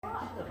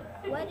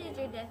What is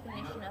your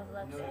definition of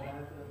luxury?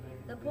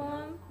 The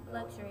poem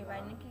Luxury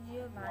by Nikki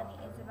Giovanni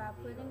is about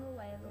putting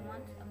away the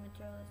wants of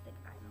materialistic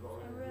items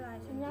and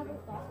realizing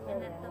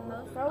and that the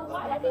most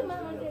ultimate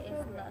luxury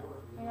is love.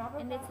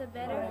 And it's a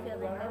better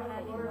feeling than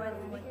having more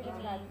than what you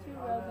need.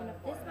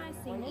 This might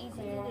seem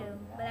easy to do,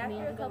 but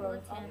after a couple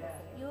of attempts,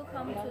 you will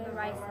come to the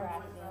right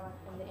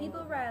senses.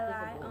 People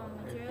rely on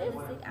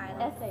materialistic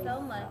items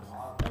so much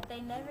that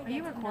they never get to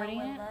know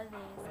what love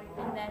is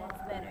and that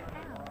it's better.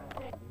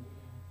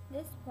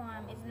 This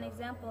poem is an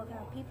example of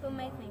how people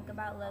may think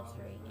about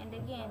luxury, and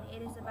again,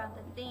 it is about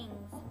the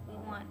things we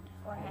want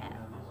or have.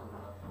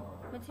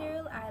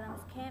 Material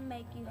items can't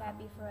make you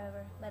happy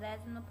forever, but as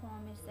in the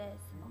poem it says,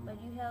 "But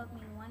you held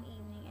me one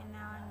evening, and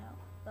now I know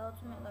the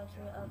ultimate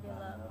luxury of your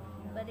love,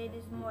 but it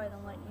is more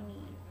than what you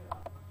need."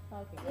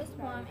 This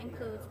poem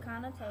includes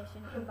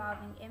connotation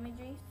involving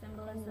imagery,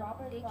 symbolism,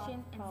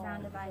 diction, and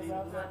sound devices.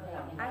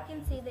 I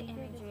can see the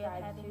imagery of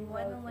having more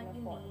than what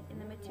you need in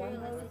the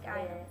materialistic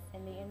items.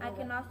 I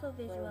can also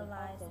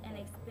visualize an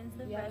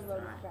expensive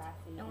restaurant,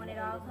 and when it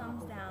all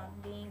comes down,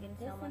 being in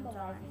someone's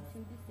arms.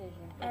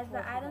 As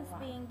the items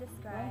being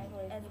described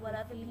as what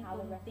other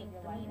people who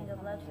think the meaning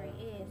of luxury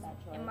is,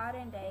 in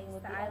modern days,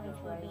 the items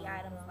would be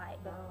items like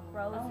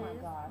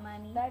roses,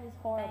 money,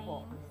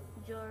 fame,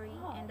 jewelry,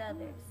 and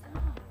others.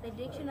 The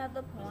diction of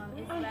the poem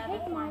is rather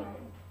formal.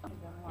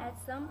 At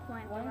some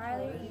point, the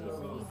writer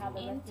uses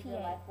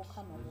NTH,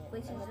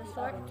 which is a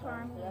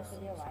short-term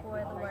usage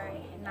for the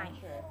word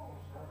knife.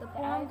 The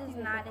poem does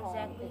not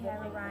exactly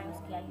have a rhyme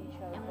scheme,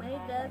 and when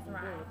it does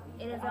rhyme,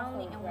 it is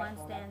only in one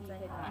stanza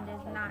and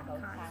is not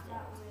constant.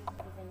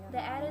 The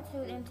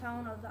attitude and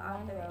tone of the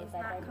author is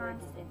not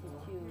constant.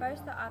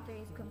 First, the author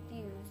is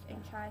confused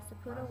and tries to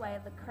put away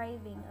the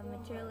craving of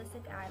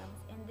materialistic items,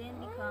 and then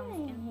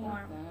becomes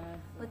informed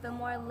with a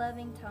more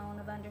loving tone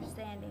of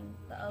understanding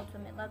the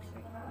ultimate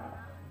luxury.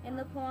 In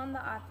the poem,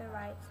 the author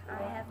writes,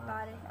 "I have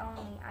thought if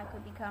only I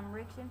could become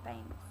rich and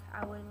famous,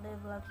 I would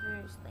live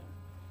luxuriously."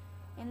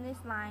 In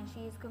this line,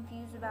 she is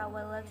confused about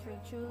what luxury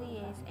truly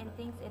is and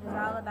thinks it is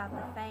all about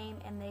the fame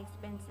and the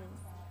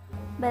expenses.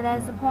 But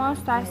as the poem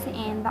starts to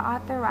end, the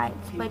author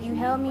writes, "But you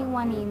held me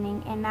one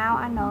evening, and now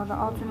I know the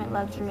ultimate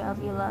luxury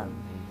of your love."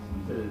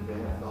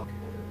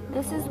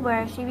 This is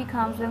where she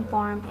becomes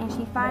informed and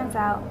she finds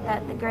out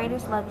that the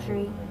greatest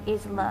luxury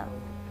is love.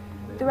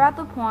 Throughout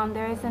the poem,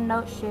 there is a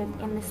note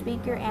shift in the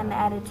speaker and the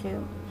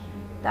attitude.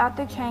 The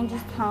author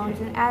changes tones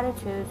and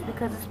attitudes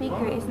because the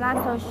speaker is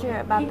not so sure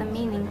about the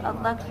meaning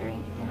of luxury,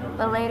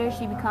 but later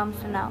she becomes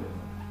to know.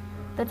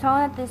 The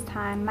tone at this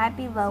time might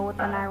be low with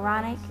an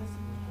ironic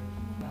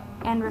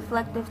and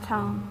reflective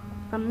tone.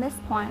 From this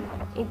point,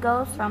 it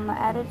goes from the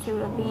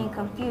attitude of being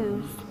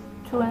confused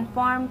to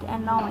informed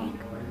and knowing.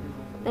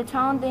 The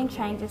tone then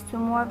changes to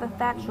more of a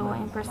factual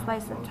and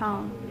persuasive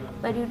tone.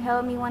 "But you'd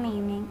held me one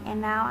evening, and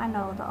now I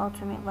know the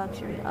ultimate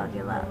luxury of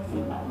your love."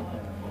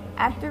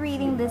 After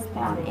reading this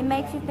poem, it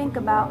makes you think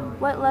about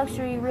what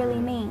luxury really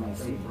means.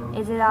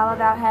 Is it all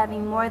about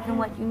having more than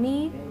what you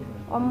need,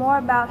 or more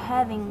about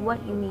having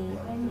what you need?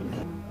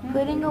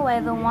 Putting away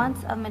the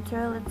wants of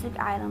materialistic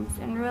items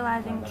and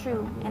realizing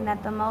true and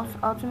that the most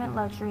ultimate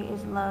luxury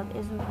is love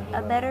is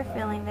a better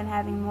feeling than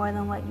having more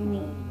than what you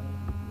need.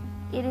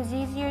 It is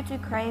easier to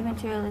crave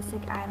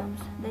materialistic items,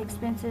 the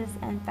expenses,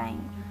 and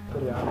fame.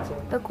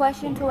 The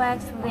question to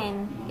ask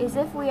then is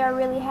if we are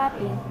really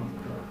happy.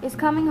 Is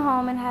coming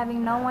home and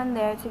having no one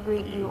there to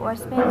greet you or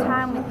spend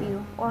time with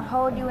you or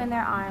hold you in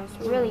their arms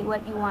really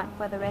what you want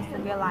for the rest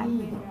of your life?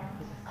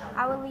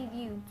 I will leave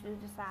you to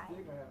decide.